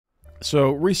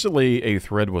So recently a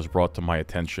thread was brought to my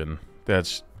attention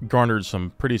that's garnered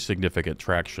some pretty significant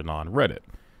traction on Reddit.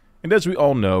 And as we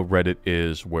all know, Reddit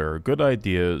is where good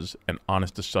ideas and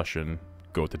honest discussion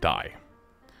go to die.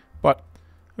 But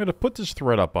I'm going to put this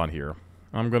thread up on here.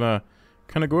 I'm going to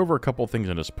kind of go over a couple things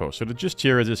in this post. So the gist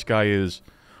here is this guy is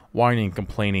whining,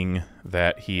 complaining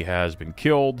that he has been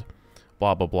killed,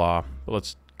 blah, blah, blah. But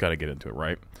let's kind of get into it,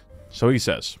 right? So he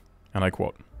says, and I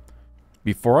quote,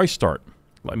 "Before I start,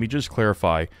 let me just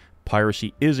clarify,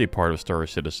 piracy is a part of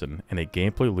StarCitizen and a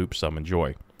gameplay loop some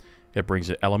enjoy. It brings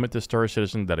an element to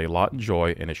StarCitizen that a lot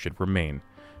enjoy and it should remain.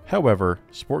 However,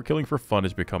 sport killing for fun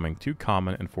is becoming too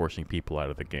common and forcing people out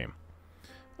of the game."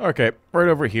 Okay, right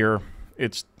over here,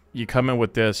 you come in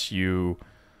with this, you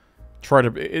try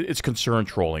to, it's concern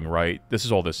trolling, right? This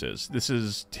is all this is. This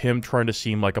is him trying to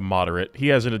seem like a moderate. He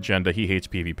has an agenda, he hates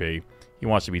PvP, he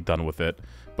wants to be done with it,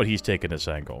 but he's taking this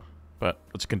angle. But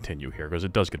let's continue here, because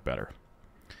it does get better.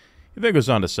 He then goes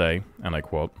on to say, and I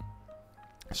quote,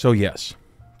 "So yes,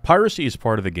 piracy is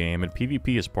part of the game, and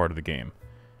PvP is part of the game.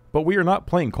 But we are not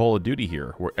playing Call of Duty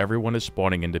here, where everyone is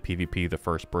spawning into PvP the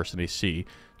first person they see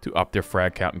to up their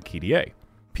frag count and KDA.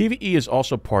 PvE is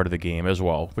also part of the game as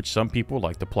well, which some people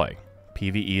like to play.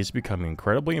 PvE is becoming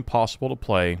incredibly impossible to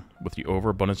play with the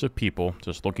overabundance of people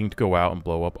just looking to go out and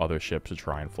blow up other ships to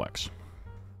try and flex."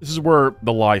 This is where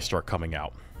the lies start coming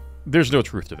out. There's no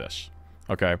truth to this,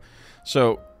 okay?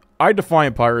 So, I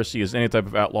define piracy as any type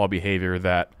of outlaw behavior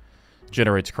that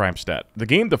generates crime stat. The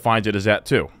game defines it as that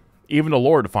too. Even the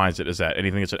lore defines it as that.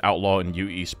 Anything that's an outlaw in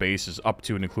UE space is up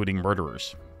to and including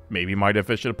murderers. Maybe my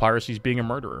definition of piracy is being a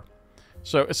murderer.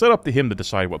 So, it's not up to him to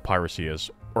decide what piracy is,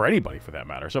 or anybody for that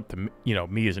matter. It's up to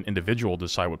me as an individual to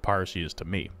decide what piracy is to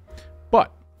me.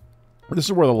 But, this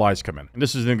is where the lies come in. And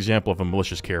this is an example of a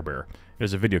malicious carebear.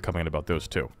 There's a video coming in about those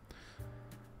too.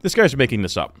 This guy's making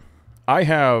this up. I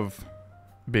have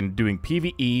been doing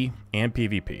PvE and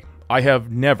PvP. I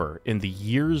have never, in the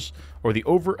years, or the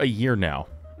over a year now,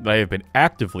 that I have been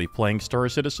actively playing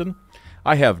StarCitizen,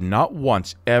 I have not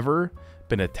once ever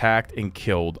been attacked and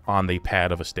killed on the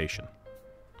pad of a station.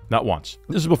 Not once.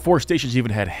 This is before stations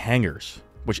even had hangars,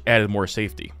 which added more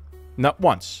safety. Not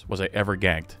once was I ever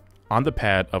ganked on the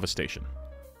pad of a station.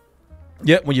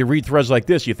 Yet, when you read threads like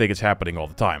this, you think it's happening all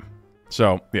the time.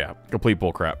 So, yeah, complete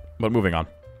bullcrap. But moving on.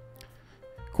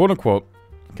 Quote-unquote,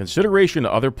 "Consideration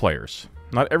to other players.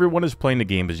 Not everyone is playing the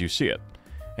game as you see it.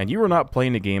 And you are not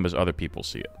playing the game as other people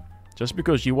see it. Just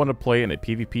because you want to play in a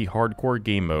PvP hardcore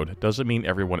game mode doesn't mean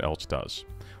everyone else does.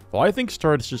 While I think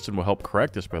StarCitizen will help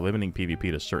correct this by limiting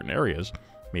PvP to certain areas,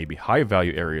 maybe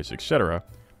high-value areas, etc.,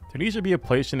 there needs to be a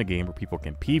place in the game where people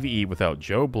can PvE without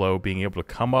Joe Blow being able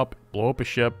to come up, blow up a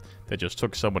ship that just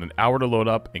took someone an hour to load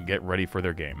up and get ready for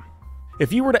their game.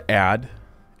 If you were to add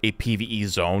a PvE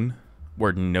zone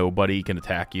where nobody can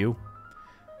attack you,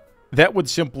 that would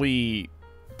simply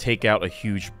take out a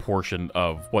huge portion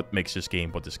of what makes this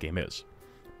game what this game is.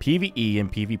 PvE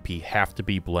and PvP have to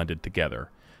be blended together,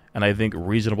 and I think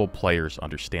reasonable players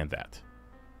understand that."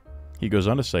 He goes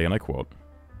on to say, and I quote,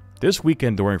 "This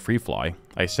weekend during Free Fly,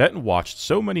 I sat and watched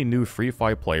so many new Free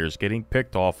Fly players getting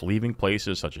picked off leaving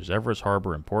places such as Everest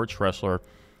Harbor and Port Tressler,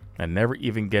 and never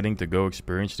even getting to go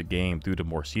experience the game due to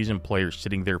more seasoned players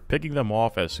sitting there picking them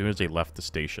off as soon as they left the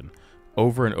station,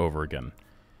 over and over again.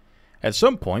 At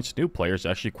some points, new players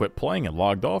actually quit playing and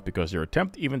logged off because their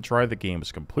attempt to even try the game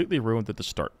was completely ruined at the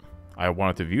start. I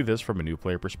wanted to view this from a new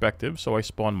player perspective, so I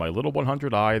spawned my little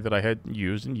 100i that I hadn't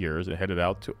used in years and headed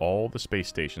out to all the space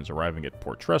stations. Arriving at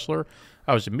Port Tressler,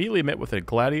 I was immediately met with a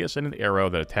Gladius and an arrow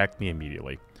that attacked me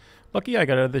immediately. Lucky I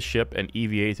got out of the ship and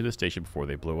EVA to the station before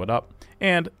they blew it up,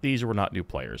 and these were not new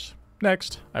players.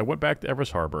 Next, I went back to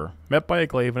Everest Harbor, met by a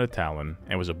glaive and a talon,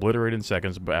 and was obliterated in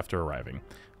seconds after arriving.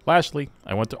 Lastly,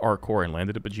 I went to Arcor and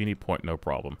landed at Bajini Point no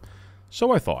problem.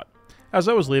 So I thought. As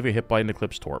I was leaving, hit by an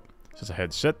Eclipse Torp. Since I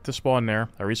had set to spawn there,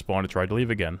 I respawned and tried to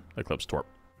leave again. Eclipse Torp.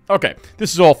 Okay,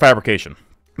 this is all fabrication.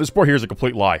 This part here is a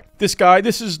complete lie. This guy,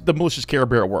 this is the malicious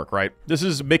carebear at work, right? This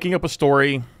is making up a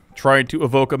story, trying to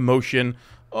evoke emotion.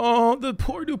 Oh, the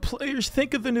poor new players.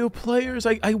 Think of the new players.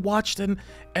 I watched and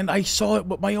I saw it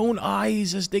with my own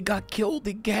eyes as they got killed.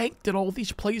 They ganked at all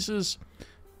these places.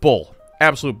 Bull.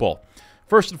 Absolute bull.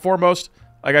 First and foremost,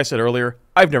 like I said earlier,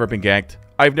 I've never been ganked.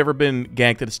 I've never been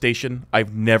ganked at a station.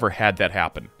 I've never had that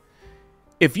happen.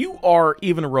 If you are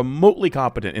even remotely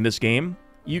competent in this game,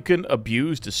 you can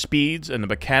abuse the speeds and the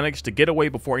mechanics to get away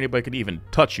before anybody can even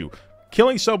touch you.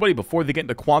 Killing somebody before they get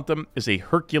into quantum is a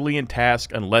Herculean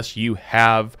task unless you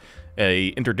have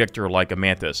a interdictor like a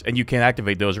Mantis, and you can't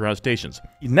activate those around stations.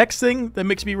 Next thing that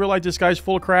makes me realize this guy's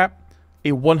full of crap,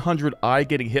 a 100i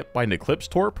getting hit by an Eclipse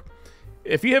Torp.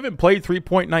 If you haven't played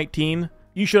 3.19,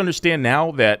 you should understand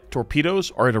now that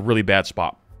torpedoes are in a really bad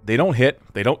spot. They don't hit,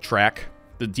 they don't track.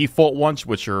 The default ones,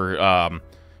 which are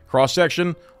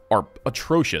cross-section, are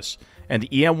atrocious. And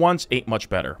the EM ones ain't much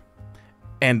better.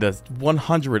 And the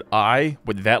 100i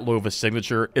with that low of a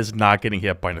signature is not getting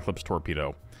hit by an Eclipse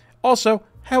torpedo. Also,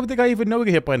 how would the guy even know to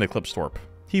get hit by an Eclipse torp?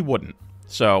 He wouldn't.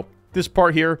 So, this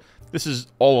part here, this is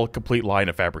all a complete lie and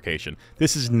a fabrication.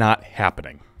 This is not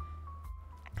happening.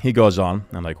 He goes on,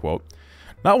 and I quote,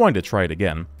 "Not wanting to try it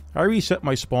again, I reset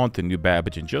my spawn to New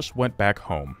Babbage and just went back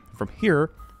home. From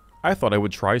here, I thought I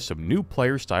would try some new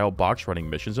player-style box running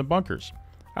missions and bunkers.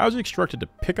 I was instructed to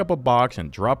pick up a box and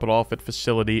drop it off at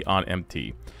facility on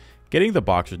MT. Getting the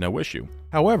box was no issue.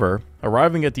 However,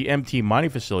 arriving at the MT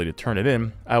mining facility to turn it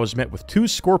in, I was met with two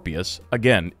Scorpius,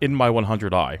 again, in my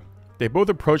 100i. They both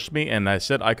approached me and I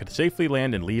said I could safely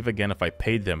land and leave again if I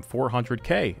paid them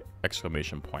 400k!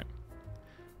 Exclamation point.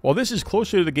 While this is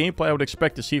closer to the gameplay I would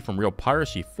expect to see from real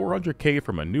piracy, 400k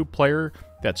from a new player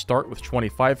that start with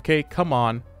 25k? Come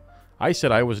on. I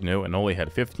said I was new and only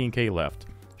had 15k left.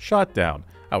 Shot down.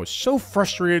 I was so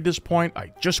frustrated at this point,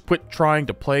 I just quit trying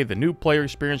to play the new player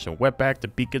experience and went back to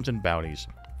beacons and bounties.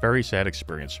 Very sad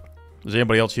experience." Does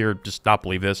anybody else here just not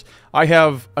believe this? I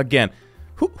have, again,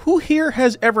 who here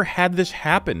has ever had this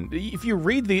happen? If you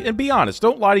read the, and be honest,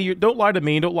 don't lie to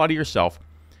me, don't lie to yourself.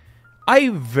 I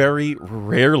very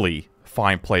rarely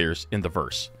find players in the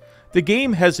verse. The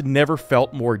game has never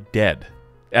felt more dead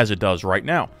as it does right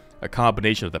now. A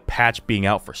combination of the patch being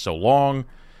out for so long,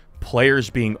 players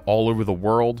being all over the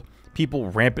world, people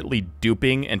rampantly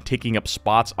duping and taking up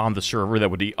spots on the server that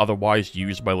would be otherwise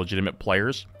used by legitimate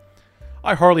players.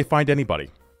 I hardly find anybody,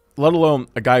 let alone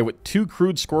a guy with 2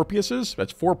 crude Scorpiuses,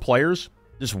 that's 4 players,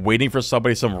 just waiting for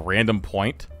somebody some random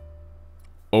point.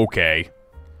 Okay.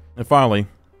 And finally,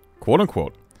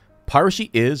 quote-unquote, "Piracy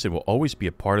is and will always be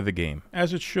a part of the game,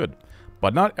 as it should,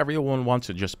 but not everyone wants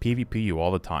to just PvP you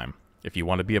all the time. If you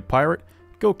want to be a pirate,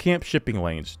 go camp shipping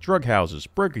lanes, drug houses,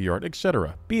 breaker yard,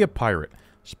 etc. Be a pirate.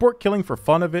 Sport killing for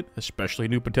fun of it, especially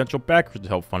new potential backers to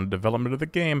help fund the development of the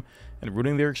game, and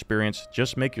ruining their experience,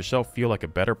 just make yourself feel like a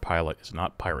better pilot is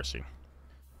not piracy."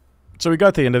 So we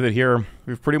got to the end of it here.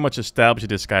 We've pretty much established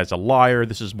that this guy's a liar.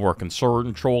 This is more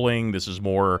concern trolling. This is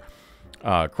more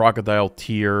crocodile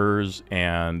tears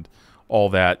and all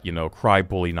that, you know, cry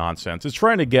bully nonsense. It's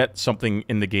trying to get something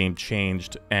in the game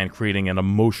changed and creating an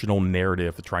emotional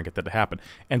narrative to try and get that to happen.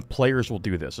 And players will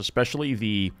do this, especially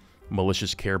the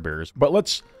Malicious Carebears. But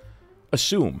let's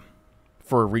assume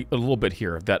for a little bit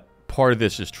here that part of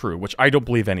this is true, which I don't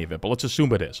believe any of it, but let's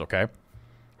assume it is, okay?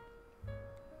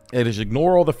 It is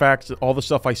ignore all the facts, all the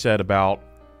stuff I said about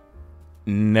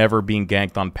never being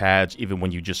ganked on pads, even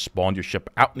when you just spawned your ship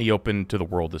out in the open to the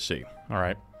world to see, all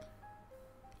right?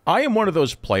 I am one of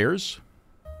those players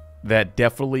that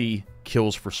definitely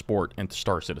kills for sport in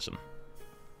StarCitizen.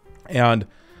 And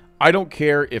I don't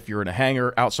care if you're in a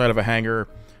hangar, outside of a hangar.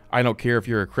 I don't care if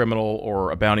you're a criminal or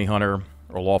a bounty hunter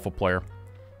or a lawful player.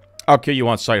 I'll kill you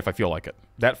on sight if I feel like it.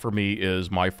 That, for me,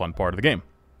 is my fun part of the game.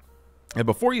 And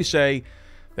before you say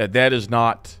that that is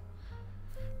not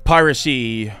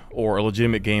piracy or a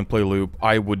legitimate gameplay loop,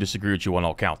 I would disagree with you on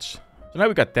all counts. So now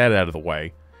we got that out of the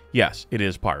way. Yes, it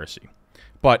is piracy.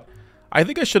 But I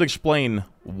think I should explain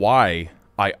why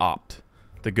I opt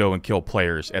to go and kill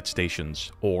players at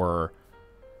stations or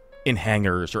in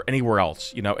hangars or anywhere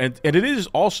else, you know. And it is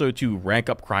also to rank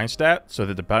up crime stat so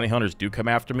that the bounty hunters do come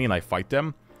after me and I fight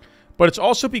them. But it's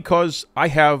also because I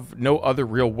have no other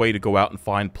real way to go out and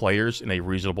find players in a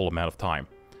reasonable amount of time.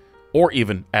 Or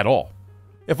even at all.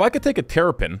 If I could take a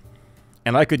Terrapin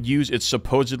and I could use its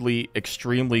supposedly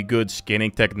extremely good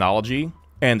scanning technology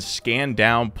and scan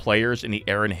down players in the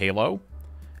air in Halo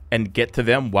and get to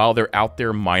them while they're out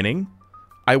there mining,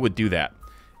 I would do that.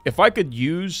 If I could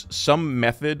use some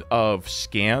method of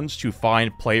scans to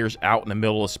find players out in the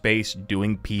middle of space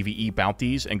doing PvE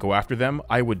bounties and go after them,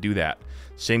 I would do that.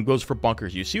 Same goes for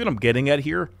bunkers. You see what I'm getting at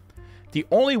here? The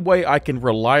only way I can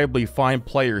reliably find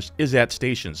players is at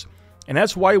stations. And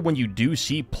that's why when you do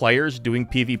see players doing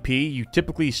PvP, you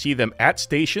typically see them at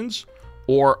stations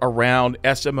or around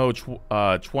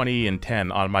SMO 20 and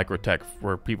 10 on Microtech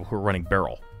for people who are running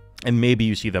barrel. And maybe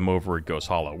you see them over at Ghost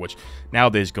Hollow, which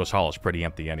nowadays Ghost Hollow is pretty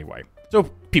empty anyway. So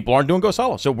people aren't doing Ghost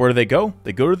Hollow. So where do they go?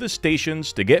 They go to the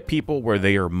stations to get people where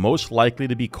they are most likely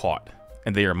to be caught.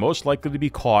 And they are most likely to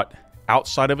be caught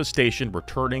outside of a station,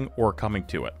 returning or coming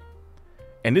to it.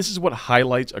 And this is what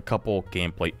highlights a couple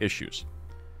gameplay issues.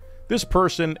 This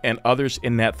person and others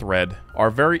in that thread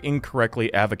are very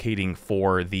incorrectly advocating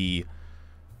for the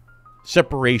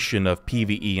separation of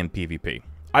PvE and PvP.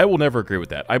 I will never agree with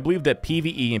that. I believe that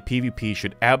PvE and PvP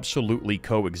should absolutely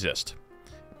coexist.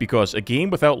 Because a game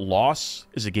without loss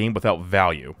is a game without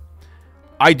value.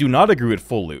 I do not agree with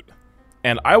full loot.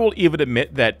 And I will even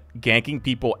admit that ganking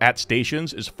people at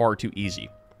stations is far too easy.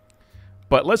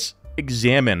 But let's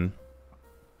examine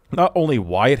not only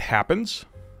why it happens,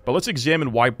 but let's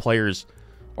examine why players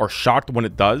are shocked when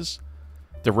it does,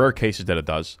 the rare cases that it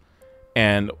does,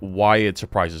 and why it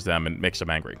surprises them and makes them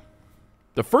angry.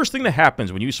 The first thing that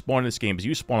happens when you spawn in this game is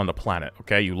you spawn on a planet,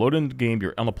 okay? You load in the game,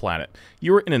 you're on a planet.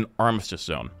 You're in an armistice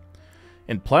zone.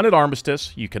 In Planet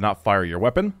Armistice, you cannot fire your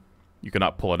weapon, you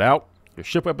cannot pull it out, your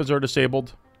ship weapons are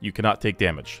disabled, you cannot take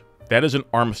damage. That is an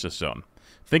armistice zone.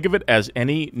 Think of it as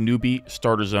any newbie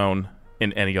starter zone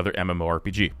in any other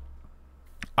MMORPG.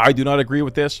 I do not agree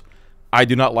with this. I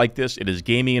do not like this. It is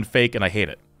gamey and fake, and I hate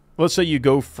it. Let's say you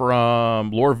go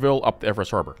from Loreville up to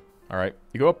Everest Harbor. All right,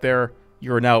 you go up there.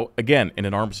 You are now, again, in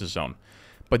an armistice zone.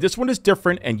 But this one is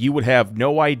different, and you would have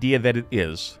no idea that it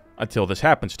is until this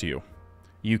happens to you.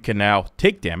 You can now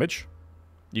take damage.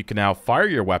 You can now fire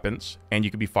your weapons, and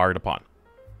you can be fired upon.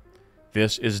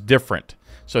 This is different.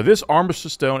 So this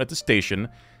armistice zone at the station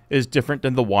is different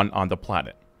than the one on the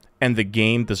planet. And the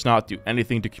game does not do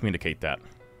anything to communicate that.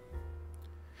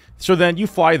 So then you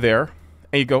fly there,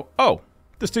 and you go, oh,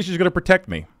 the station's going to protect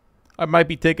me. I might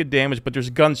be taking damage, but there's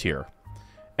guns here.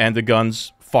 And the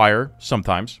guns fire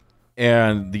sometimes.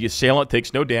 And the assailant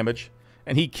takes no damage.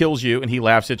 And he kills you, and he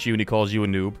laughs at you, and he calls you a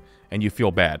noob. And you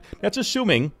feel bad. That's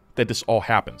assuming that this all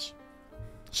happens.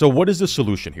 So what is the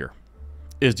solution here?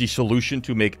 Is the solution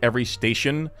to make every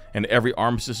station and every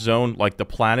armistice zone like the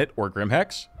planet or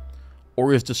Grimhex?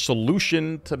 Or is the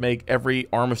solution to make every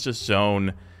armistice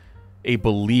zone a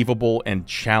believable and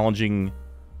challenging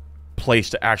place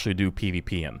to actually do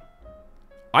PvP in?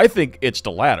 I think it's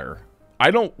the latter. I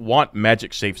don't want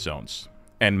magic safe zones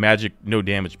and magic no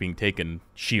damage being taken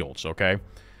shields, okay?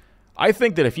 I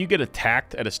think that if you get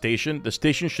attacked at a station, the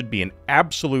station should be an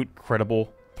absolute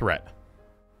credible threat.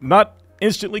 Not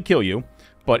instantly kill you,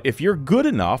 but if you're good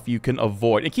enough, you can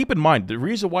avoid. And keep in mind, the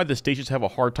reason why the stations have a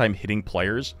hard time hitting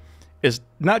players is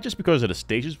not just because of the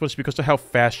stations, but it's because of how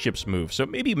fast ships move. So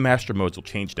maybe master modes will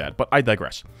change that, but I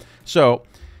digress. So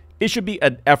it should be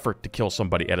an effort to kill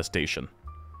somebody at a station.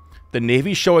 The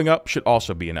Navy showing up should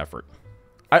also be an effort.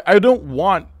 I don't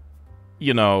want,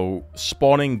 you know,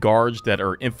 spawning guards that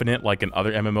are infinite like in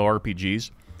other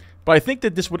MMORPGs, but I think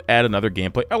that this would add another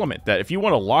gameplay element, that if you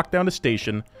want to lock down a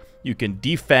station, you can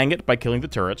defang it by killing the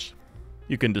turrets,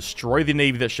 you can destroy the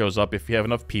Navy that shows up if you have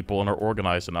enough people and are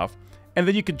organized enough, and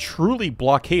then you can truly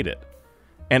blockade it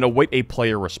and await a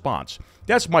player response.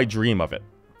 That's my dream of it.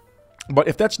 But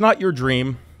if that's not your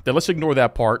dream, then let's ignore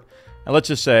that part, and let's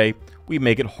just say we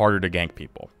make it harder to gank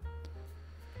people.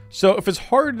 So if it's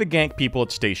harder to gank people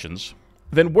at stations,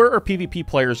 then where are PvP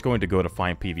players going to go to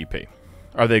find PvP?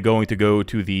 Are they going to go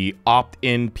to the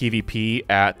opt-in PvP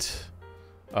at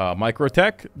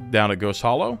Microtech down at Ghost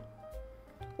Hollow?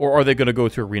 Or are they going to go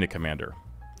to Arena Commander?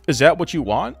 Is that what you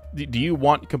want? Do you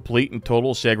want complete and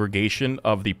total segregation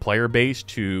of the player base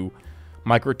to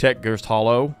Microtech, Ghost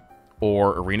Hollow,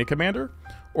 or Arena Commander?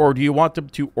 Or do you want them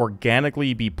to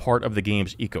organically be part of the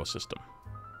game's ecosystem?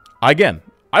 Again,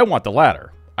 I want the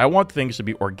latter. I want things to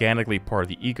be organically part of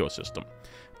the ecosystem.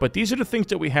 But these are the things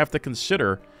that we have to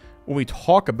consider when we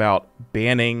talk about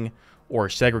banning or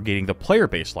segregating the player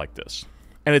base like this.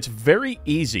 And it's very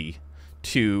easy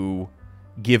to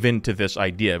give in to this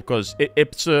idea because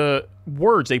it's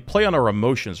words, they play on our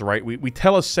emotions, right? We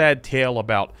tell a sad tale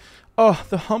about, oh,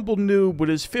 the humble noob with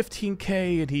his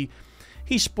 15k and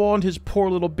he spawned his poor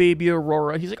little baby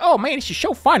Aurora. He's like, oh man, this is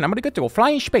so fun. I'm going to get to go fly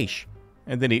in space.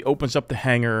 And then he opens up the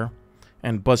hangar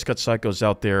and BuzzCutPsycho's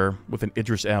out there with an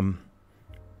Idris M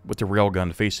with the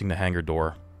railgun facing the hangar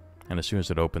door. And as soon as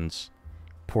it opens,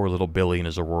 poor little Billy and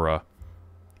his Aurora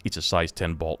eats a size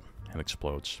 10 bolt and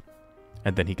explodes.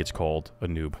 And then he gets called a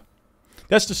noob.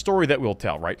 That's the story that we'll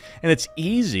tell, right? And it's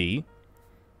easy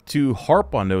to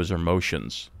harp on those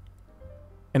emotions.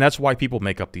 And that's why people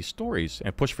make up these stories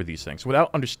and push for these things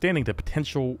without understanding the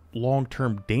potential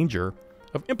long-term danger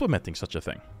of implementing such a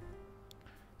thing.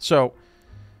 So,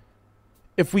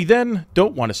 if we then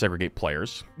don't want to segregate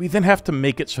players, we then have to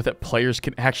make it so that players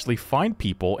can actually find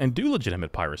people and do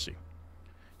legitimate piracy.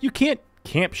 You can't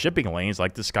camp shipping lanes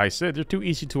like this guy said. They're too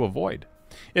easy to avoid.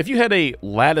 If you had a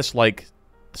lattice-like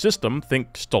system,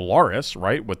 think Stellaris,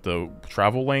 right, with the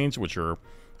travel lanes, which are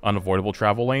unavoidable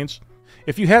travel lanes.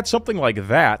 If you had something like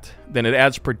that, then it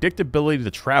adds predictability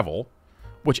to travel,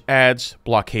 which adds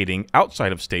blockading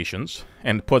outside of stations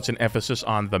and puts an emphasis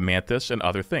on the mantis and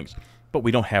other things. But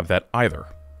we don't have that either.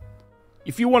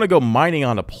 If you want to go mining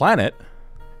on a planet,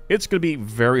 it's going to be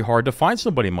very hard to find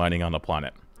somebody mining on the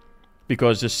planet.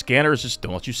 Because the scanners just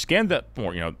don't let you scan that,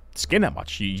 or, scan that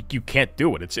much. You can't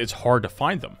do it. It's hard to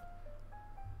find them.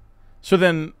 So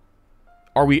then,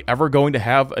 are we ever going to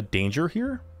have a danger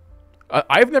here?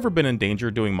 I've never been in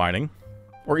danger doing mining,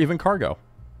 or even cargo.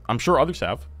 I'm sure others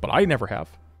have, but I never have.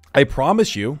 I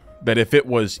promise you that if it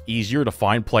was easier to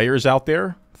find players out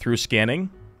there through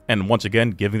scanning, and once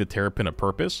again, giving the terrapin a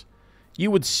purpose, you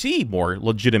would see more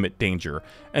legitimate danger,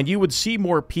 and you would see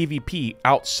more PvP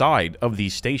outside of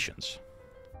these stations.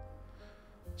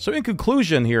 So in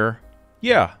conclusion here,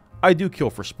 yeah, I do kill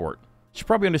for sport. You should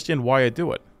probably understand why I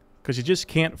do it, because you just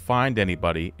can't find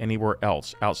anybody anywhere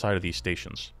else outside of these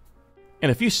stations.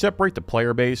 And if you separate the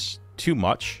player base too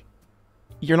much,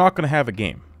 you're not going to have a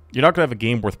game. You're not going to have a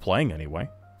game worth playing anyway.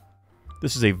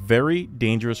 This is a very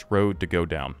dangerous road to go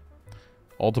down.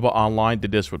 Ultima Online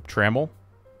did this with Trammel.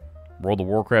 World of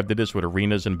Warcraft did this with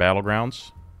arenas and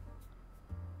battlegrounds.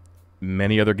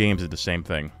 Many other games did the same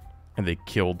thing, and they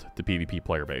killed the PvP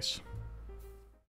player base.